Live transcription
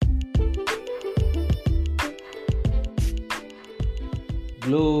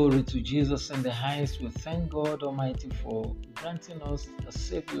Glory to Jesus in the highest. We thank God Almighty for granting us a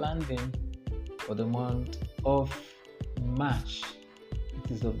safe landing for the month of March. It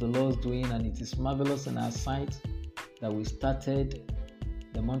is of the Lord's doing, and it is marvelous in our sight that we started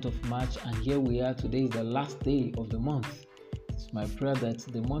the month of March, and here we are. Today is the last day of the month. It's my prayer that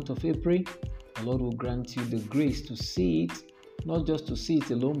the month of April, the Lord will grant you the grace to see it, not just to see it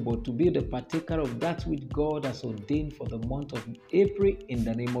alone, but to be the partaker of that which God has ordained for the month of April in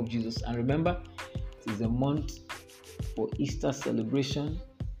the name of Jesus. And remember, it is a month for Easter celebration,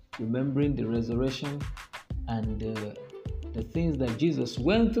 remembering the resurrection and the things that Jesus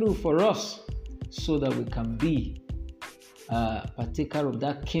went through for us so that we can be a partaker of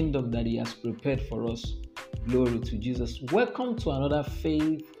that kingdom that He has prepared for us. Glory to Jesus. Welcome to another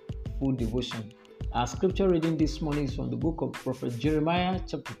faithful devotion. Our scripture reading this morning is from the book of Prophet Jeremiah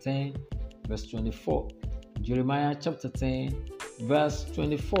chapter 10 verse 24. Jeremiah chapter 10 verse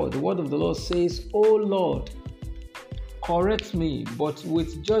 24. The word of the Lord says, O Lord, correct me, but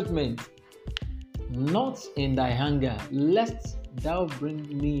with judgment, not in thy anger, lest thou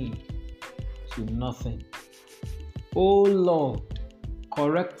bring me to nothing. O Lord,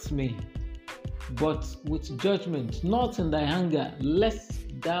 correct me, but with judgment, not in thy anger,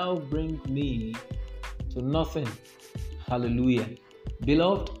 lest thou bring me to nothing. Hallelujah.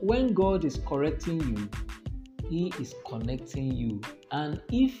 Beloved, when God is correcting you, He is connecting you. And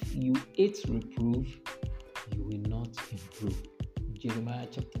if you hate reproof, you will not improve. Jeremiah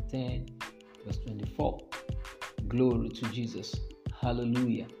chapter 10, verse 24. Glory to Jesus.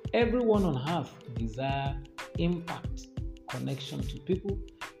 Hallelujah. Everyone on earth desires impact, connection to people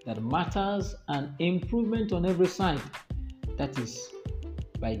that matters, and improvement on every side. That is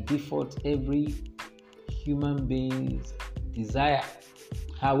by default every human being's desire.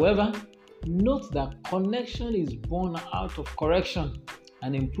 However, note that connection is born out of correction,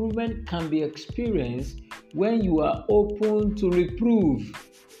 and improvement can be experienced when you are open to reprove.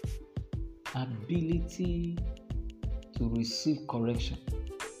 Ability to receive correction,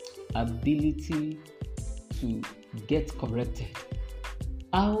 ability to get corrected.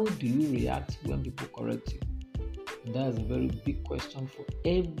 How do you react when people correct you? That's a very big question for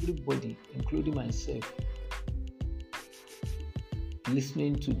everybody, including myself,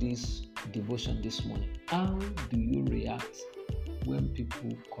 listening to this devotion this morning. How do you react when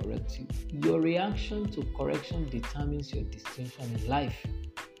people correct you? Your reaction to correction determines your distinction in life.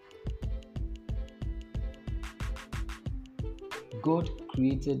 God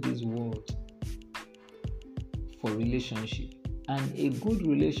created this world for relationship, and a good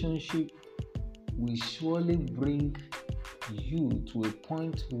relationship will surely bring you to a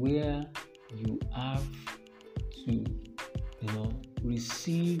point where you have to,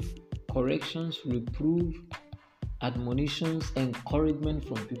 receive corrections, reproof, admonitions, encouragement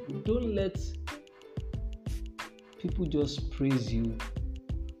from people. Don't let people just praise you.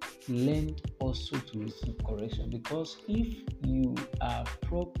 Learn also to receive correction, because if you are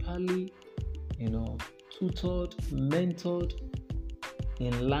properly, tutored, mentored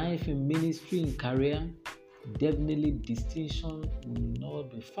in life, in ministry, in career, definitely distinction will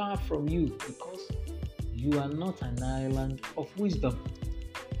not be far from you, because you are not an island of wisdom.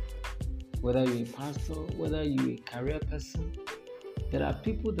 Whether you're a pastor, whether you're a career person, there are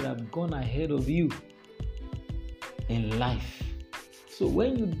people that have gone ahead of you in life. So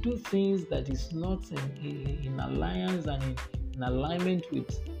when you do things that is not in alliance and in alignment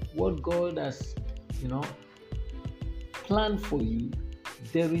with what God has, planned for you,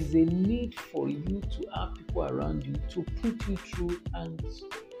 there is a need for you to have people around you to put you through and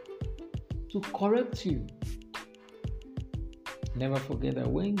to correct you. Never forget that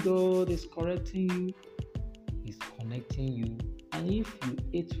when God is correcting you, He's connecting you. And if you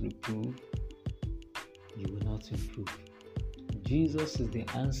hate reproof, you will not improve. Jesus is the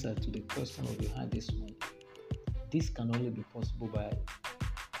answer to the question of your heart this morning. This can only be possible by,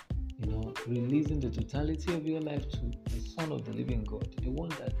 releasing the totality of your life to the Son of the living God, the one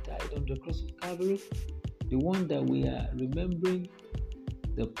that died on the cross of Calvary, the one that we are remembering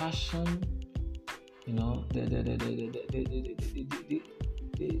the passion,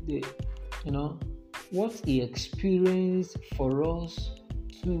 what He experienced for us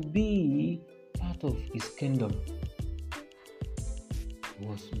to be part of His kingdom. He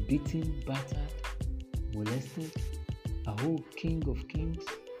was beaten, battered, molested, a whole King of Kings,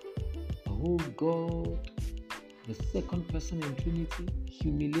 a whole God, the second person in Trinity,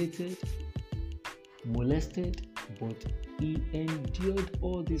 humiliated, molested, but He endured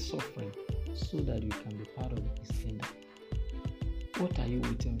all this suffering so that you can be part of His kingdom. What are you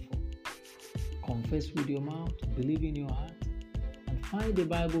waiting for? Confess with your mouth, believe in your heart, and Find a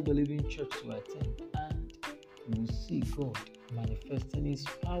Bible-believing church to attend, and you will see God manifesting His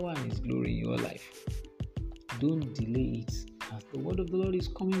power and His glory in your life. Don't delay it. As the word of the Lord is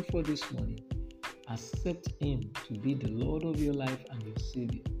coming for this morning, accept Him to be the Lord of your life and your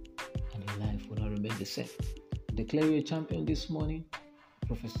Savior, and your life will not remain the same. Declare you a champion this morning.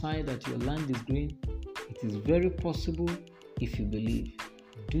 Prophesy that your land is green. It is very possible if you believe.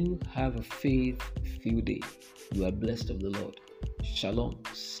 Do have a faith-filled day. You are blessed of the Lord. Shalom.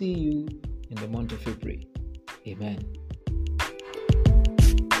 See you in the month of April. Amen.